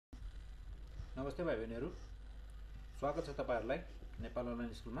नमस्ते भाइ बहिनीहरु, स्वागत छ तपाईहरुलाई नेपाल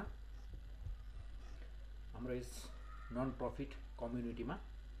अनलाइन स्कुलमा। हाम्रो यस नन प्रफिट कम्युनिटीमा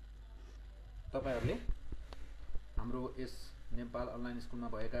तपाईहरुले हाम्रो यस नेपाल अनलाइन स्कुलमा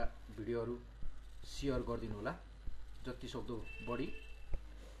भएका भिडियोहरु शेयर गरिदिनु होला। जति सक्दो बढी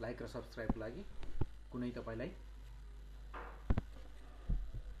लाइक र सब्स्क्राइबको लागि कुनै तपाईलाई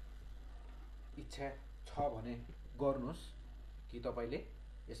इच्छा छ भने गर्नुस् कि तपाईले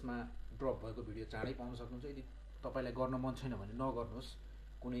यसमा ड्रप भएको भिडियो चाँडै पाउन सक्नुहुन्छ। यदि तपाईलाई गर्न मन छैन भने नगर्नुस्।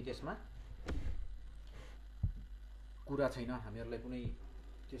 कुनै त्यसमा कुरा छैन, हामीहरुलाई कुनै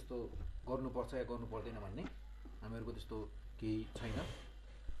त्यस्तो गर्नुपर्छ या गर्नु पर्दैन भन्ने हामीहरुको त्यस्तो केही छैन।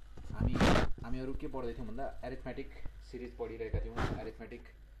 हामीहरु के पढ्दै थियौं भन्दा अरिथमेटिक सिरिज पढिरहेका थियौं। Arithmetic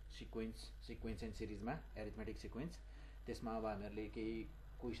sequence and सिरिजमा arithmetic sequence. त्यसमा अब हामीहरुले केही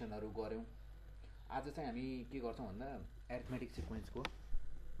क्वेशनहरु गर्यौं। आज चाहिँ हामी के गर्छौं भन्दा अरिथमेटिक सिक्वेन्सको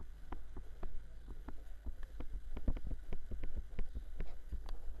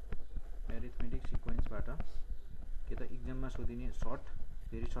अरिथमेटिक सिक्वेन्सबाट के त एक्जाममा सोधिने सर्ट,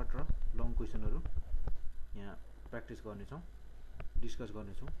 भेरी सर्ट र लङ क्वेशनहरु यहाँ प्र्याक्टिस गर्नेछौं, डिस्कस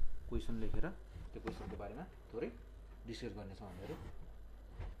गर्नेछौं। क्वेशन लेखेर त्यो क्वेशनको बारेमा थोरै डिस्कस गर्नेछौं हामीहरु।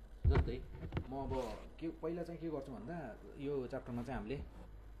 जस्तै म अब पहिला चाहिँ के गर्छु भन्दा यो च्याप्टरमा चाहिँ हामीले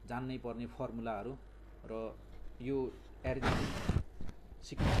जान्नै पर्ने फर्मुलाहरु र यो अरिथमेटिक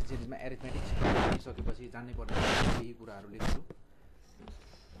सिक्वेन्स सिरिजमा अरिथमेटिक सिकिसकेपछि जान्नै पर्ने केही कुराहरु लेख्छु,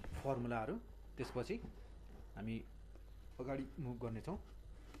 फर्मुलाहरु। त्यसपछि हामी अगाडि मुभ गर्नेछौं।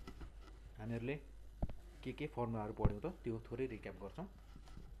 हामीहरुले के फर्मुलाहरु पढ्यौं त त्यो थोरै रिक्याप गर्छौं।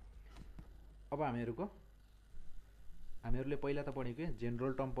 अब हामीहरुले पहिला त पढेको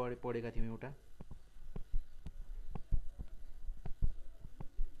जेनरल टर्म पढेका थियौं।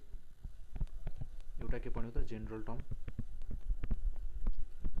 एउटा के पढ्यौं त जेनरल टर्म।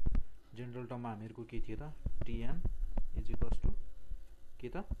 जेनरल टर्ममा हामीहरुको के थियो त tn = के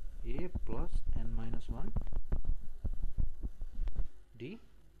त a + n-1 d।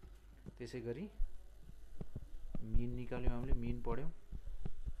 त्यसैगरी मीन निकाल्यौं, हामीले मीन पढ्यौं।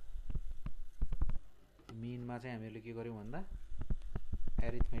 मीनमा चाहिँ हामीहरुले के गर्यौं भन्दा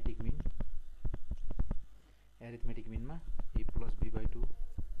अरिथमेटिक मीनमा a + b/2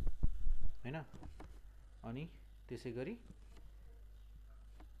 हैन। अनि त्यसैगरी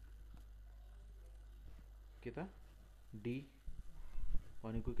के त d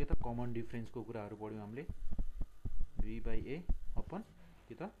भनेको के त कमन डिफरेन्सको कुराहरु पढ्यौं हामीले। b/a अपन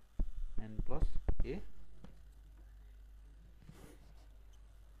के त n + a।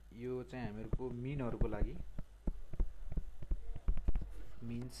 यो चाहिँ हामीहरुको मीनहरुको लागि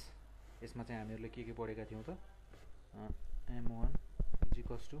मीन्स। यसमा चाहिँ हामीहरुले के पढेका थियौं त m1 =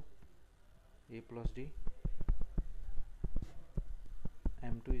 a + d,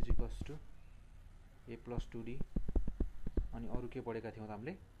 m2 = a + 2d। अनि अरु के पढेका थियौं त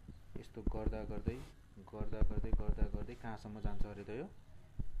हामीले। यस्तो गर्दा गर्दै कहाँसम्म जान्छ अरे त यो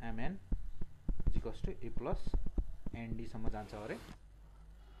mn = a + nd सम्म जान्छ अरे।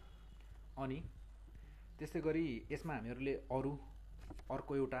 अनि त्यसै गरी यसमा हामीहरुले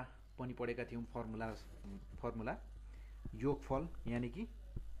अर्को एउटा पनि पढेका थियौं फर्मुला योगफल, यानी कि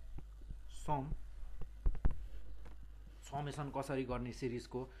समेसन कसरी गर्ने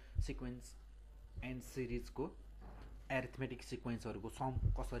सिरिजको, सिक्वेन्स एन्ड सिरिजको अरिथमेटिक सिक्वेन्सहरुको सम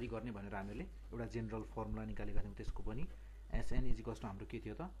कसरी गर्ने भनेर हामीले एउटा जेनरल फर्मुला निकालेका थियौं। त्यसको पनि Sn = हाम्रो के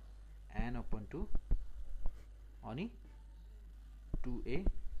थियो त n/2 अनि 2a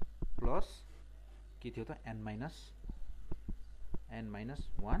प्लस के थियो त n-1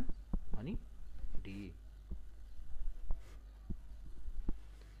 अनि d।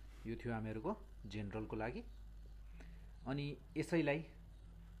 यो थियो हामीहरुको जेनरलको लागि। अनि यसैलाई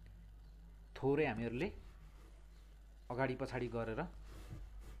थोरै हामीहरुले अगाडि पछाडी गरेर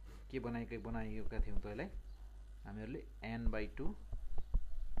के बनाएका थियौं त यसलाई हामीहरुले n/2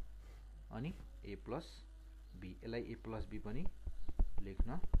 अनि a + b। यसलाई a + b पनि लेख्न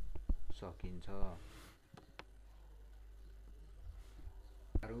सकिन्छ।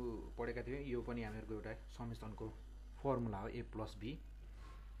 अरु पढेका थियौं। यो पनि हामीहरुको एउटा समेसनको फर्मुला हो a + b।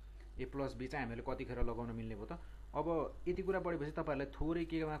 a + b चाहिँ हामीले कतिखेर लगाउन मिल्ने भयो त। अब यति कुरा पढेपछि तपाईहरुलाई थोरै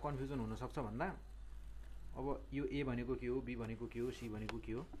केमा कन्फ्युजन हुन सक्छ भन्दा अब यो a भनेको के हो, b भनेको के हो, c भनेको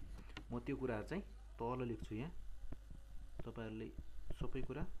के हो, म त्यो कुराहरु चाहिँ तल लेख्छु। यहाँ तपाईहरुले सबै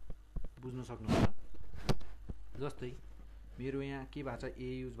कुरा बुझ्न सक्नुहुन्छ। जस्तै मेरो यहाँ के भएको छ, a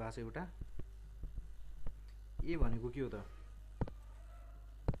युज भएको छ एउटा। a भनेको के हो त,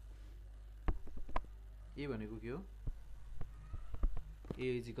 a भनेको के हो, a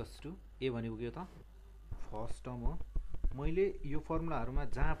भनेको के हो त फर्स्ट टर्म हो। मैले यो फर्मुलाहरुमा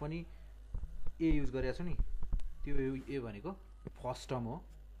जहाँ पनि ए युज गरेको छु नि त्यो ए भनेको फर्स्ट टर्म हो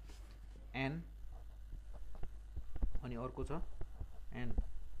एन अनि अर्को छ एन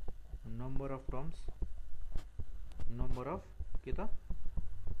नम्बर अफ टर्म्स के त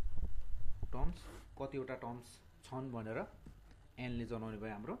टर्म्स कतिवटा टर्म्स छन् भनेर एनले जनाउने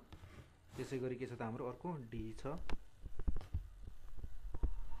भयो हाम्रो। त्यसै गरी के छ त हाम्रो अर्को डी छ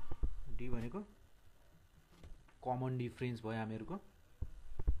डी भनेको कमन डिफरेन्स भयो हामीहरुको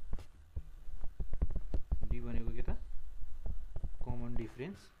डी भनेको के त कमन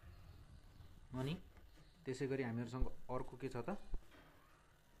डिफरेन्स अनि त्यसै गरी हामीहरुसँग अर्को के छ त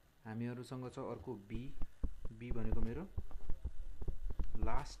हामीहरुसँग छ अर्को बी बी भनेको मेरो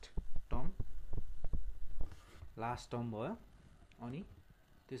लास्ट टर्म भयो अनि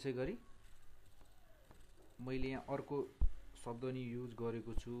त्यसै गरी मैले यहाँ अर्को शब्द नि युज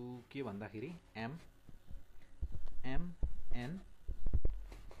गरेको छु के भन्दाखेरि एम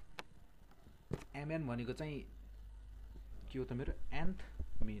एन भनेको चाहिँ के हो त मेरो nth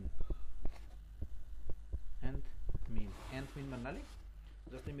मिन भन्नाले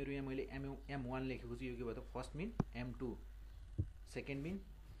जस्तै मेरो यहाँ मैले m1 लेखेको छु यो के भयो त first mean m2 second mean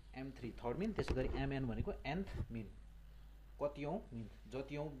m3 third mean त्यसै गरी mn भनेको nth मिन कतिऔं मिन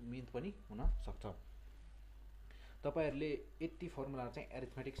जतिऔं मिन पनि हुन सक्छ। तपाईहरुले यति फर्मुला चाहिँ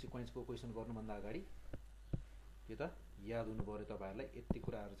अरिथमेटिक सिक्वेन्सको क्वेशन गर्नुभन्दा अगाडि के त याद हुनु पर्यो तपाईहरुलाई यति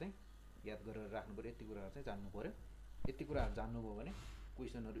कुराहरु चाहिँ याद गरेर राख्नु पर्यो यति कुराहरु चाहिँ जान्नु पर्यो यति कुराहरु जान्नुभयो भने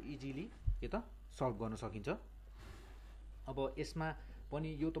क्वेशनहरु इजिली के त सल्भ गर्न सकिन्छ। अब यसमा पनि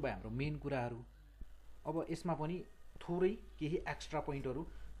यो त भयो हाम्रो मेन कुराहरु अब यसमा पनि थोरै केही एक्स्ट्रा पोइन्टहरु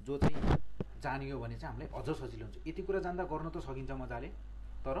जो चाहिँ जानियो भने चाहिँ हामीलाई अझ सजिलो हुन्छ। यति कुरा जान्दा गर्न त सकिन्छ मजाले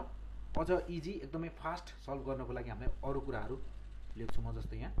तर अझ इजी एकदमै फास्ट सल्भ गर्नको लागि हामीले अरु कुराहरु लेख्छु म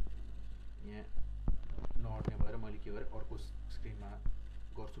जस्तै यहाँ नअट्ने भएर मैले के गरे अर्को स्क्रिनमा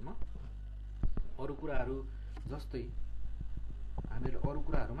गर्छु म अरु कुराहरु जस्तै हामीले अरु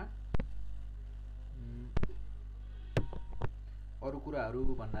कुराहरु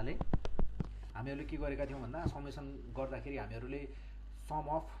भन्नाले हामीहरुले के गरेका थियौं भन्दा समेसन गर्दाखेरि हामीहरुले some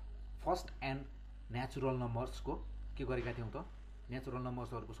of first and natural numbers को के गरेका थियौं त नेचुरल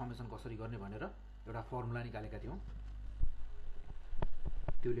नम्बर्सहरुको समेसन कसरी गर्ने भनेर एउटा फर्मुला निकालेका थियौं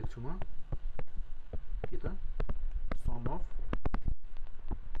त्यो लेख्छु म के त सम अफ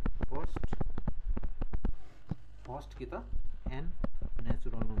फर्स्ट के त an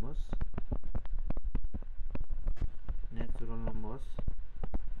natural numbers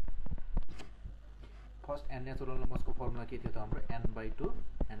first an natural numbers को फर्मुला के थियो त हाम्रो n/2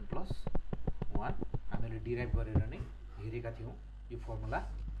 n+1 हामीले डिराइभ गरेर नै हेरेका थियौं यो फर्मुला।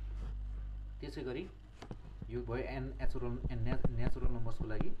 त्यसै गरी यो भयो एन नेचुरल नम्बर्स को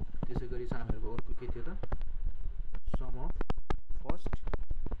लागि। त्यसै गरी चाहिँ हामीहरुको अर्को के थियो त some of first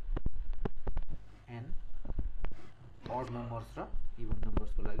an odd numbers र इवन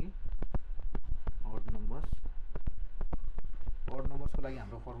नम्बर्स को लागि ऑड नम्बर्स को लागि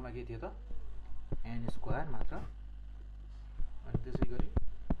हाम्रो फर्मुला के थियो त n स्क्वायर मात्र अनि त्यसै गरी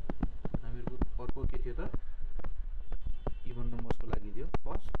हामीहरुको अर्को के थियो त इवन नम्बर्स को लागि थियो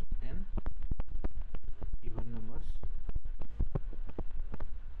फर्स्ट एन इवन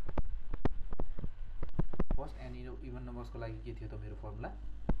नम्बर्स को लागि के थियो त मेरो फर्मुला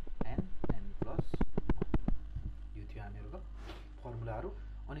n+1 यो थियो हामीहरुको फर्मुलाहरु।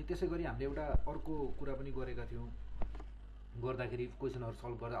 अनि त्यसै गरी हामीले एउटा अर्को कुरा पनि गरेका थियौं गर्दाखेरि क्वेशनहरु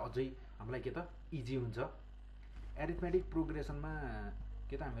सल्भ गर्दा अझै हामीलाई के त इजी हुन्छ। अरिथमेटिक प्रोग्रेसनमा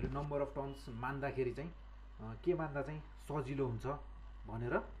के त हामीहरु नम्बर अफ टर्म्स मान्दाखेरि चाहिँ के मान्दा चाहिँ सजिलो हुन्छ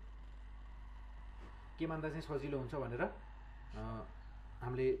भनेर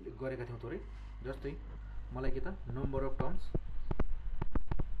हामीले गरेका थियौं थोरै जस्तै मलाई के त number of terms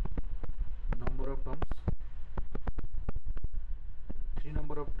 3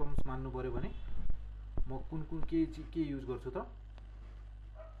 number of terms मान्नु पर्यो भने म कुन के युज गर्छु त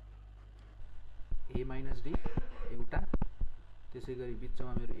a - d एउटा त्यसै गरी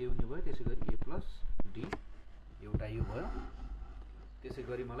बीचमा मेरो a हुने भयो त्यसै गरी a + d एउटा यो भयो। त्यसै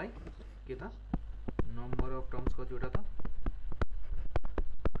गरी मलाई के त नम्बर अफ टर्म्स कतिवटा त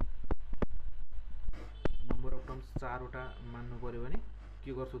नम्बर अफ टर्म्स 4 वटा मान्नु पर्यो भने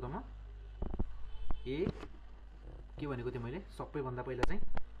के गर्छु त म a के भनेको थिए मैले सबैभन्दा पहिला चाहिँ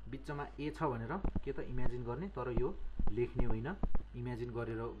बीचमा a छ भनेर के त इमेजिन गर्ने तर यो लेख्ने होइन इमेजिन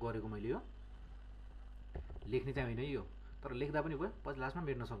गरेको मैले यो लेख्ने चाहिँ होइन यो तर लेख्दा पनि भयो पछि लास्टमा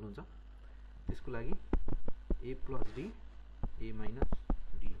मेट्न सक्नुहुन्छ। त्यसको लागि a + d a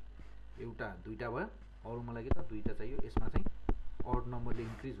 - d एउटा दुईटा भयो अरु मलाई के त दुईटा चाहियो। यसमा चाहिँ ऑड नम्बरले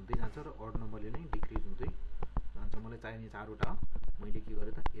इन्क्रिज हुँदै जान्छ र ऑड नम्बरले नै डिक्रिज हुँदै जान्छ। मलाई चाहिने 4 वटा मैले के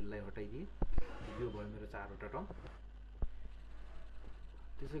गरे त यसलाई हटाइदिए यो भयो मेरो 4 वटा टर्म।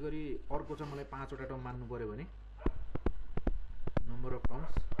 त्यसैगरी अर्को चाहिँ मलाई 5 वटा टर्म मान्नु पर्यो भने नम्बर अफ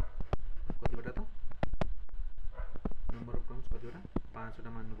टर्म्स कतिवटा त नम्बर अफ टर्म्स कतिवटा 5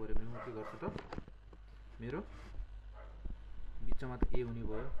 वटा मान्नु पर्यो भने म के गर्छु त मेरो बिचमा त a हुने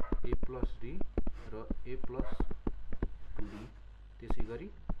भयो a + d र a + 2d त्यसैगरी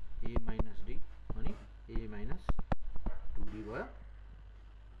a - d अनि a - 2d भयो।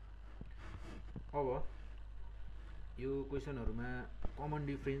 अब यो क्वेशनहरुमा कमन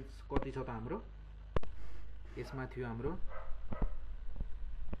डिफरेन्स कति छ त हाम्रो यसमा थियो हाम्रो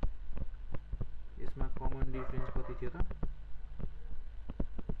यसमा कमन डिफरेन्स कति थियो त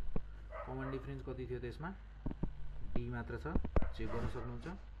कमन डिफरेन्स कति थियो त यसमा d मात्र छ चेक गर्न सक्नुहुन्छ।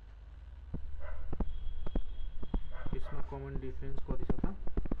 यसमा कमन डिफरेन्स कति छ त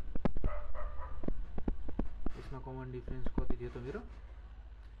यसमा कमन डिफरेन्स कति थियो त मेरो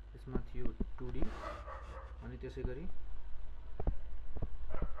यसमा थियो 2d अनि त्यसैगरी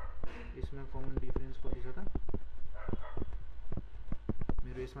यसमा कमन डिफरेन्स कति छ त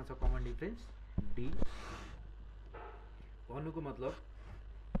मेरो यसमा छ कमन डिफरेन्स d भन्नुको मतलब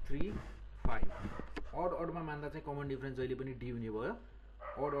 3 5 अड मा मान्दा चाहिँ कमन डिफरेन्स जहिले पनि d हुने भयो।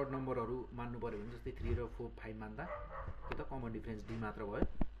 अड नम्बरहरु मान्नु पर्यो भने जस्तै 3 र 4 5 मान्दा के त कमन डिफरेन्स d मात्र भयो।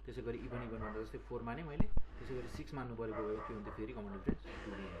 त्यसैगरी इभन मान्दा जस्तै 4 माने मैले त्यसैगरी 6 मान्नु परेको भए के हुन्थ्यो फेरि कमन डिफरेन्स 2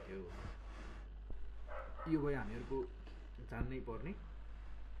 हुन्थ्यो। यो भयो हामीहरुको जान्नै पर्ने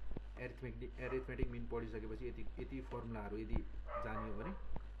एरिथमेटिक मिन पढिसकेपछि यति फर्मुलाहरु यदि जानियो भने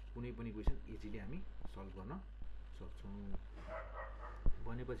कुनै पनि क्वेशन इजिली हामी सल्भ गर्न सक्छौं।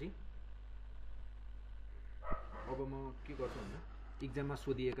 भनेपछि अब म के गर्छु भन्दा एक्जाममा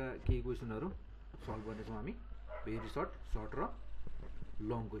सोधिएका केही क्वेशनहरु सल्भ गर्ने छौं हामी भेरी सर्ट र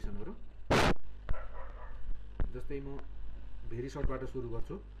लङ क्वेशनहरु। जस्तै म भेरी सर्टबाट सुरु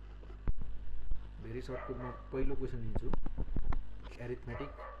गर्छु। भेरी सर्टको म पहिलो क्वेशन लिन्छु। एरिथमेटिक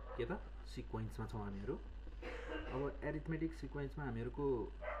के त सिक्वेन्समा छौं हामीहरु। अब एरिथमेटिक सिक्वेन्समा हामीहरुको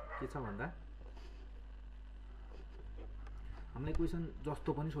के छ भन्दा हामीलाई क्वेशन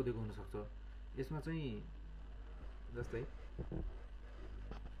जस्तो पनि सोधेको हुन सक्छ। यसमा चाहिँ जस्तै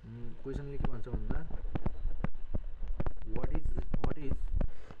क्वेशनले के भन्छ भन्दा what is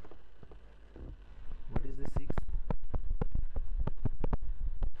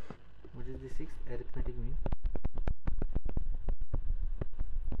the sixth arithmetic mean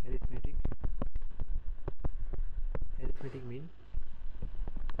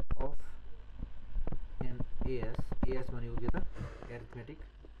of an AS भनेको के त arithmetic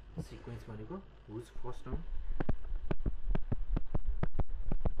sequence भनेको whose first term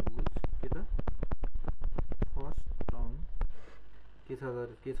के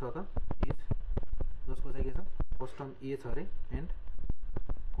छ त is जसको चाहिँ के छ फर्स्ट टर्म a छ रे एन्ड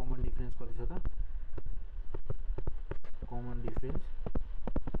कमन डिफरेन्स कति छ त कमन डिफरेन्स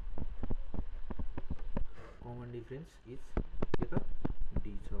इज के त d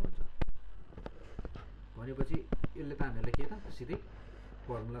छ भन्छ। भनेपछि यसले त हामीलाई के त सिधै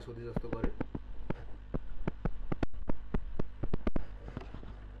फर्मुला सोधे जस्तो गर्यो।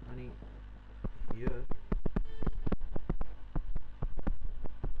 अनि here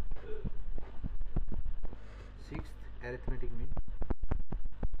arithmetic mean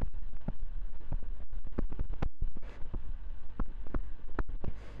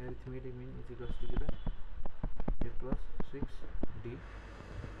is equals to a plus 6d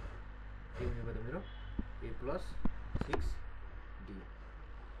के हुने भयो त मेरो a plus 6d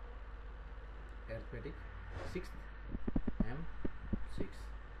arithmetic 6th m6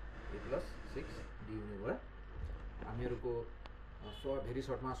 a plus 6d हुने भयो। हामीहरुको भेरी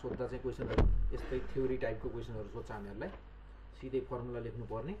सर्टमा सोध्दा चाहिँ क्वेशनहरु यस्तै थ्योरी टाइपको क्वेशनहरु सोध्छ हामीहरुलाई सिधै फर्मुला लेख्नु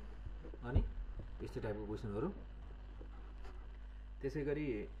पर्ने अनि यस्तै टाइपको क्वेशनहरु। त्यसैगरी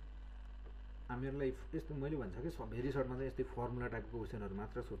हामीहरुलाई यस्तो मैले भन्छ के भेरी सर्टमा चाहिँ यस्तै फर्मुला टाइपको क्वेशनहरु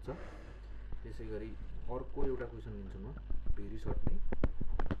मात्र सोध्छ। त्यसैगरी अर्को एउटा क्वेशन लिन्छु म भेरी सर्ट नै।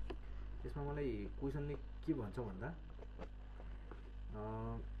 यसमा मलाई क्वेशनले के भन्छ भन्दा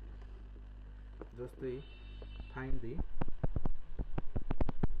जस्तै find the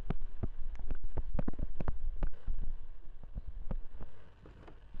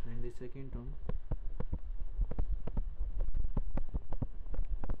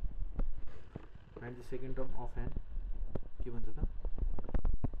second term of an के भन्छ त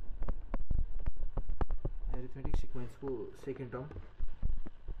एरिथमेटिक सिक्वेन्स को सेकेन्ड टर्म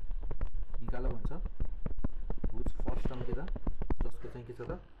निकाल भन्छ। हुज फर्स्ट टर्म के त जसको चाहिँ के छ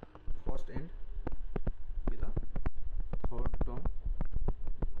त फर्स्ट एन्ड के त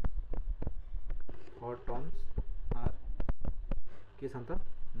थर्ड टर्म्स आर के छन् त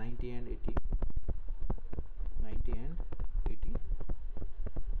 90 and 80 90 and 80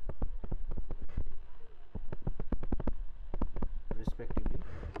 रेस्पेक्टिभली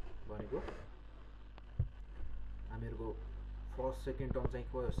भनेको हामीहरुको फर्स्ट सेकेन्ड टर्म चाहिँ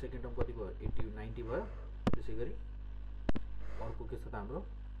सेकेन्ड टर्म कति भयो 80 90 भयो त्यसैगरी अर्को के छ त हाम्रो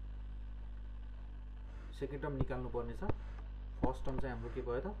सेकेन्ड टर्म निकाल्नु पर्ने छ फर्स्ट टर्म चाहिँ हाम्रो के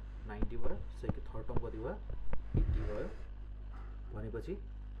भयो त 90 भयो सेकेन्ड थर्ड टर्म कति भयो 80 भयो भनेपछि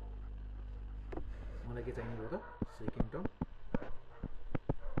मलाई के चाहिने भयो त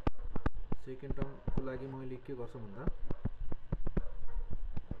सेकेन्ड टर्म को लागि मैले के गर्छु भन्दा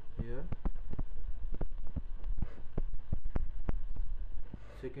here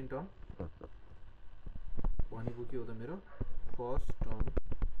सेकेन्ड टर्म भनेको के हो त मेरो first term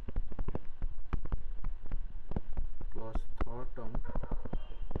plus third term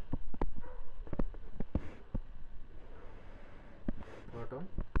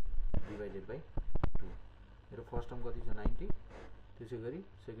divided by 2 मेरो फर्स्ट टर्म कति छ 90 त्यसैगरी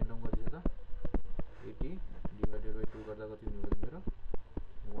सेकेन्ड टर्म कति छ त 80 डिवाइडेड बाइ 2 गर्दा कति हुने भयो मेरो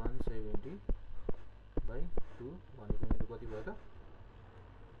 170 बाइ 2 भनेको मेरो कति भयो त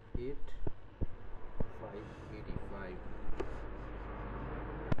 8585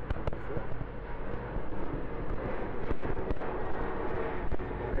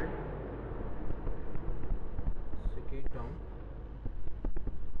 सेकेन्ड टर्म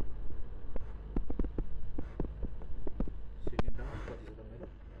कति छ त मेरो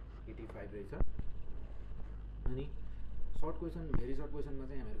 85 रहेछ अनि सर्ट क्वेसन भेरी सर्ट क्वेसनमा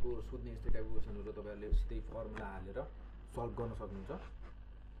चाहिँ हामीहरुको सोध्ने यस्तै टाइपको क्वेसनहरु तपाईहरुले सिधै फर्मुला हालेर सल्भ गर्न सक्नुहुन्छ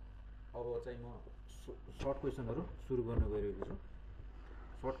अब चाहिँ म सर्ट क्वेसनहरु सुरु गर्न गइरहेको छु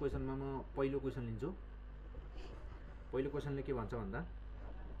सर्ट क्वेसनमा म पहिलो क्वेसन लिन्छु पहिलो क्वेसनले के भन्छ भन्दा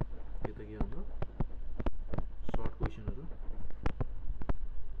यो त के हाम्रो सर्ट क्वेसनहरु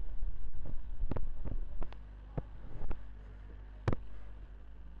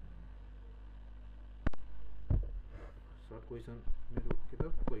सर्ट क्वेसन मेरो के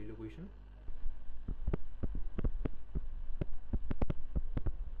त पहिलो question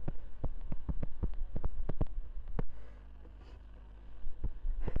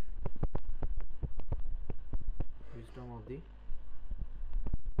wisdom of the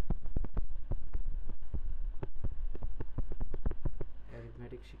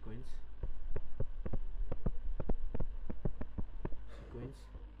arithmetic sequence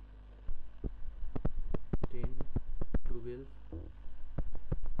 10 12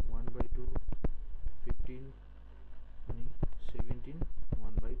 1/2 15 अनि 17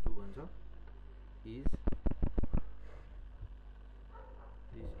 1/2 भन्छ is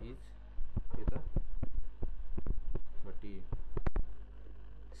this is के त 30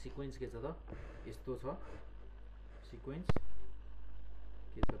 सिक्वेन्स के छ त यस्तो छ सिक्वेन्स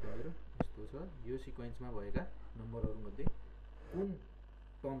के छ त मेरो यस्तो छ यो सिक्वेन्समा भएका नम्बरहरु मध्ये कुन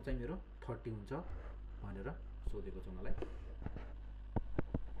टर्म चाहिँ मेरो 30 हुन्छ भनेर सोधेको छ मलाई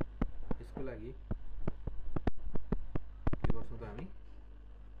यसको लागि के गर्छौं त हामी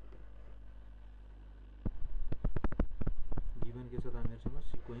गिवन के छ त हामीहरुसँग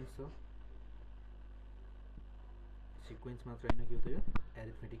सिक्वेन्स छ सिक्वेन्स मात्र हैन के हो त यो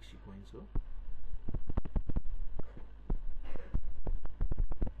अरिथमेटिक सिक्वेन्स हो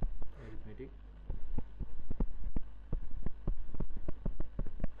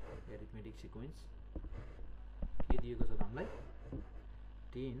अरिथमेटिक सिक्वेन्स के दिएको छ त हामीलाई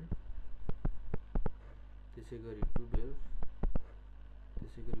 10 त्यसैगरी 12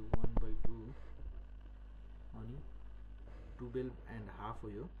 त्यसैगरी 1/2 अनि 12 and half हो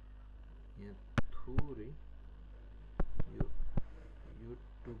यो यहाँ थोरै यो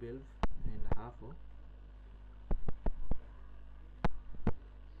 12 and half हो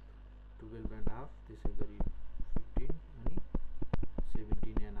 12 and half त्यसैगरी 15 अनि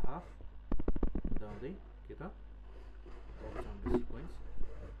 17 and half हुँदै के त हाम्रो सिक्वेन्स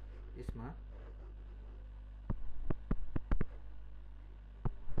यसमा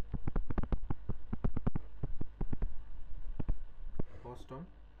first term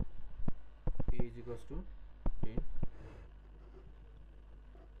a is equals to 10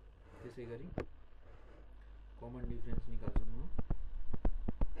 त्यसैगरी कमन डिफरेन्स निकाल्छु म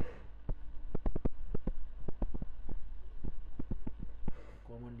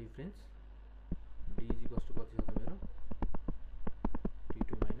common difference d is equals to कति छ त मेरो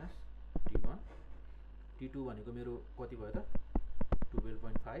t2 minus t1 t2 भनेको मेरो कति भयो त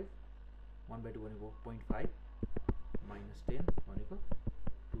 12.5 1/2 भनेको 0.5 minus 10 भनेको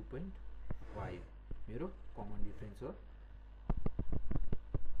 2.5 मेरो कमन डिफरेन्स हो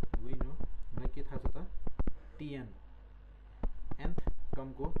we know मलाई के थाहा छ त tn nth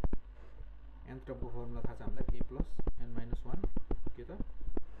टर्मको nth टर्मको फर्मुला थाहा छ हामीलाई a plus n minus 1 के त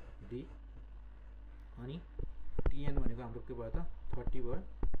d अनि tn भनेको हाम्रो के भयो त 30 भयो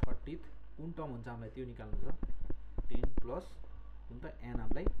 30th कुन टर्म हुन्छ हामीलाई त्यो निकाल्नु छ 10 प्लस कुन त n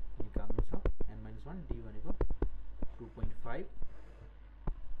हामीलाई निकाल्नु छ n minus 1 d भनेको 2.5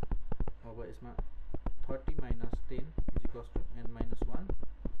 अब यसमा 30 minus 10 is equals to n minus 1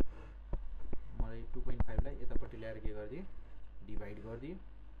 मलाई 2.5 लाई यतापट्टि ल्याएर के गर्दिए डिभाइड गर्दिए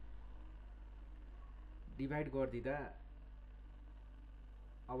डिभाइड गर्दिदा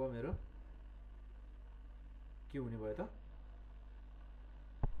अब मेरो के हुने भयो त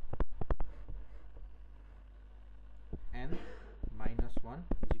n minus 1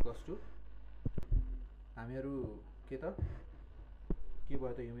 is equals to हामीहरु के त के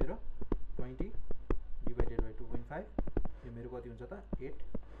भयो त यो मेरो 20 divided by 2.5 यो मेरो कति हुन्छ त 8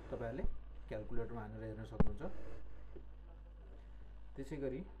 तपाईहरुले क्याल्कुलेटरमा हानेर हेर्न सक्नुहुन्छ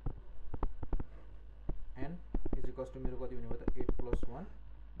त्यसैगरी n is equals to मेरो कति हुने भयो त 8 plus 1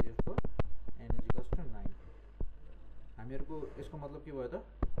 therefore n is equals to 9 हामीहरुको यसको मतलब के भयो त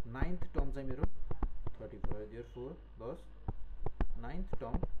 9th टर्म चाहिँ मेरो 30 भयो therefore thus 9th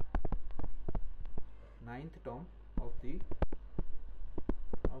term of the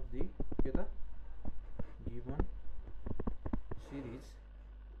के त given series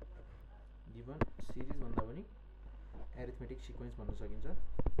भन्दा पनि arithmetic sequence भन्न सकिन्छ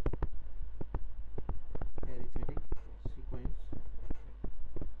arithmetic sequence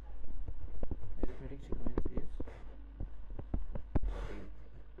is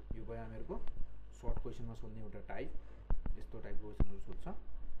यो भयो हामीहरुको सर्ट क्वेशनमा सोध्ने एउटा टाइप यस्तो टाइपको क्वेशनहरु सोध्छ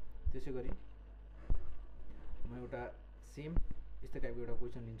त्यसैगरी म एउटा सेम यस्तै टाइपको एउटा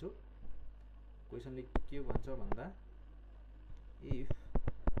क्वेशन लिन्छु क्वेशनले के भन्छ भन्दा if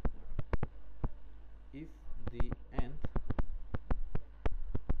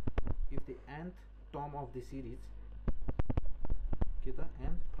the nth term of the series के त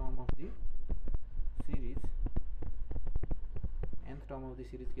nth term of the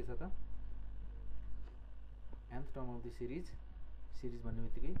series के छ त nth term of the series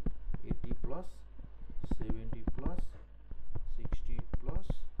भन्नेबित्तिकै 80 plus 70 plus 60 plus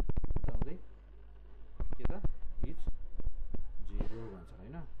दाउँदै के त is 0 भन्छ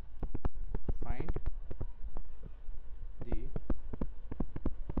हैन find the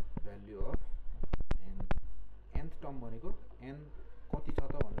value of n nth term भनेको n कति छ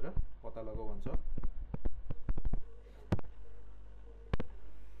त भनेर पत्ता लगाऊ भन्छ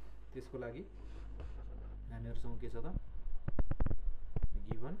त्यसको लागि हामीहरुसँग के छ त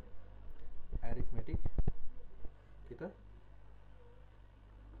given arithmetic के त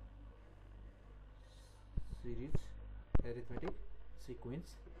series arithmetic sequence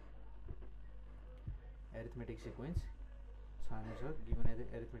छ हामीहरु given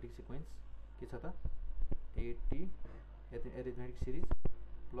arithmetic sequence के छ त 80 arithmetic series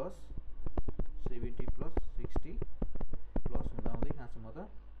plus 70 plus 60 plus हुँदा हुँदै कहाँसम्म त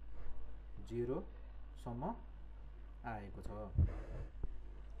 0 सम्म आएको छ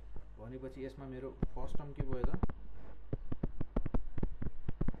भनेपछि यसमा मेरो फर्स्ट टर्म के भयो त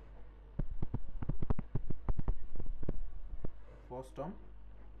first term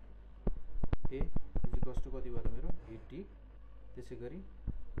a is equals to कति भयो त मेरो 80 त्यसैगरी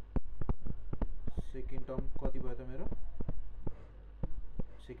सेकेन्ड टर्म कति भयो त मेरो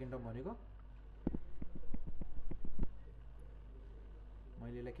सेकेन्ड टर्म भनेको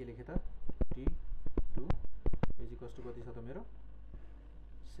मैले यसलाई के लेखे त t2 is equals to कति छ त मेरो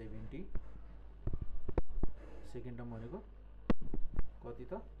 70 सेकेन्ड टर्म भनेको कति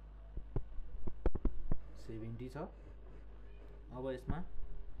त 70 छ अब यसमा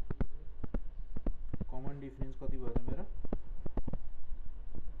कमन डिफरेन्स कति भयो त मेरो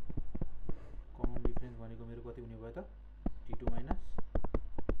कमन डिफरेन्स भनेको मेरो कति हुने भयो त t2 minus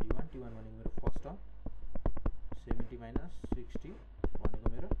t1 भनेको मेरो फर्स्ट टर्म 70 minus 60 भनेको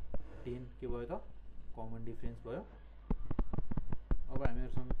मेरो 10 के भयो त कमन डिफरेन्स भयो अब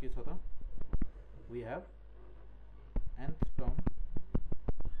हामीहरुसँग के छ त we have nth term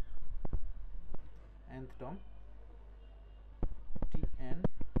tn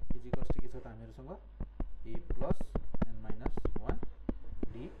is equals to के छ त हामीहरुसँग a plus n minus 1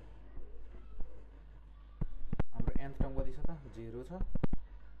 d हाम्रो nth टर्म कति छ त 0 छ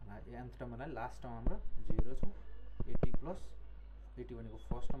nth टर्म भन्दा लास्ट टर्म हाम्रो 0 छ 80 plus 80 भनेको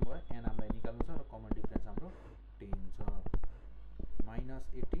फर्स्ट टर्म भयो n हामीलाई निकाल्नु छ र कमन डिफरेन्स हाम्रो 10 छ minus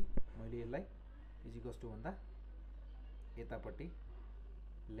 80 मैले यसलाई is equals to भन्दा यतापट्टि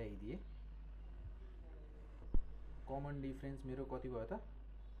ल्याइदिए कमन डिफरेन्स मेरो कति भयो त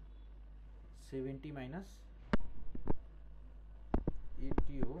 70 minus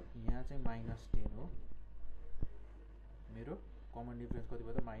 80 हो यहाँ चाहिँ -10 हो। मेरो कमन डिफरेन्स कति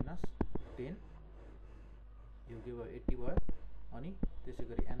भयो त -10, यो के भयो 80 भयो। अनि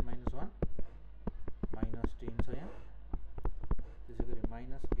त्यसैगरी n - 1 -10 छ यहाँ, त्यसैगरी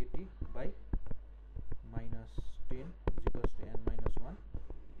 -80 by -10 इक्वल्स टु n - 1।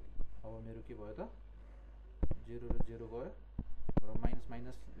 अब मेरो के भयो त 0 र 0 गयो र माइनस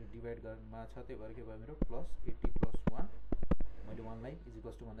माइनस डिभाइड गर्नमा छ, त्यही भएर के भयो मेरो +80 + 1। मैले 1 लाई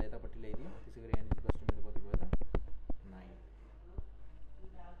इक्वल्स टु भन्दा यतापट्टि ल्याइदिएँ, त्यसैगरी n इक्वल्स टु मेरो कति भयो त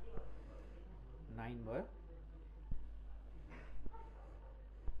 9 भयो।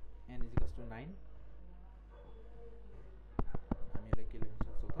 n इक्वल्स टु 9, हामीले के लेख्न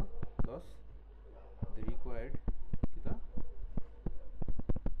सक्छौँ त 10। द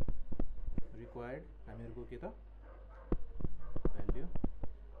रिक्वायर्ड हामीहरूको के त